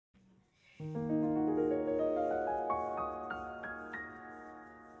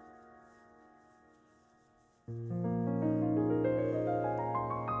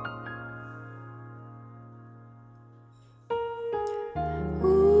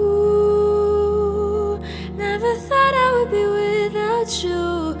without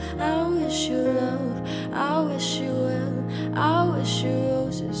you. I wish you love, I wish you well, I wish you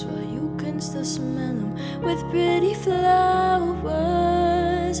roses while you can still smell them. With pretty flowers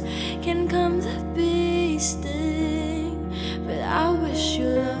can come the bee sting. But I wish you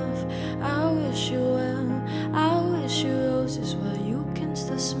love, I wish you well, I wish you roses while you can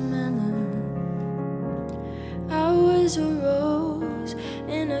still smell them. I was a rose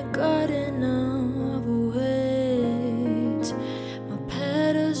in a garden of weeds. My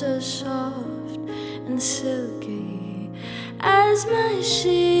petals are soft and silky as my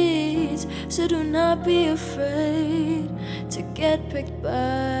sheets, so do not be afraid to get pricked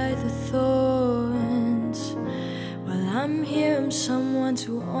by the thorns. While I'm here, I'm someone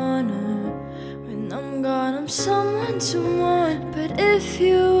to honor. When I'm gone, I'm someone to mourn. But if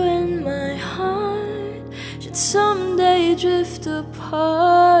you and my heart should someday drift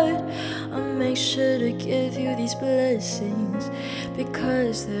apart, I'll make sure to give you these blessings,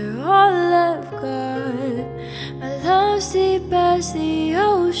 because they're all I've got. My love's deep as the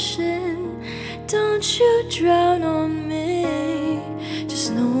ocean, don't you drown on me.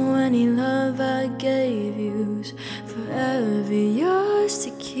 Just know any love I gave you's forever yours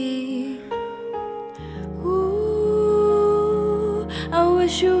to keep. Ooh, I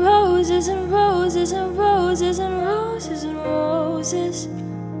wish you roses and roses and roses and roses and roses.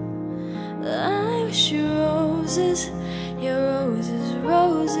 I wish you roses, yeah, roses,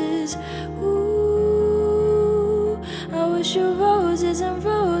 roses. Ooh, I wish you roses and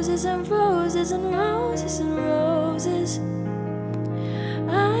roses and roses and roses and roses.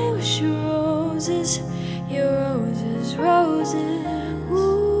 I wish you roses, yeah, roses, roses.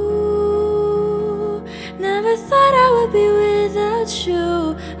 Ooh, never thought I would be without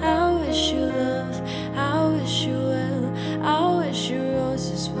you. I wish you love, I wish you well, I wish you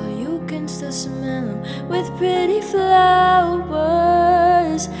roses while you can still smell them. With pretty flowers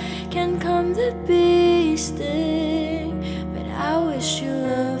can come the bee sting. But I wish you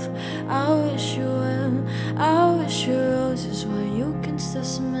love, I wish you well, I wish you roses while you can still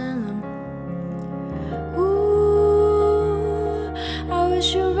smell them. Ooh, I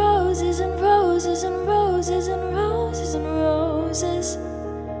wish you roses and roses and roses and roses and roses.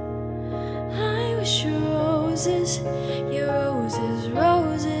 I wish you roses, yeah, roses,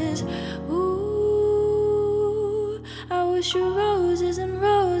 roses. Ooh, I wish you roses and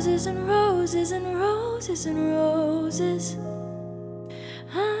roses and roses and roses and roses.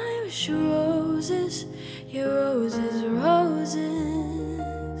 I wish you roses, yeah, roses, roses.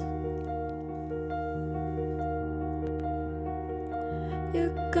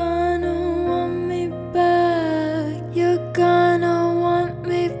 You're gone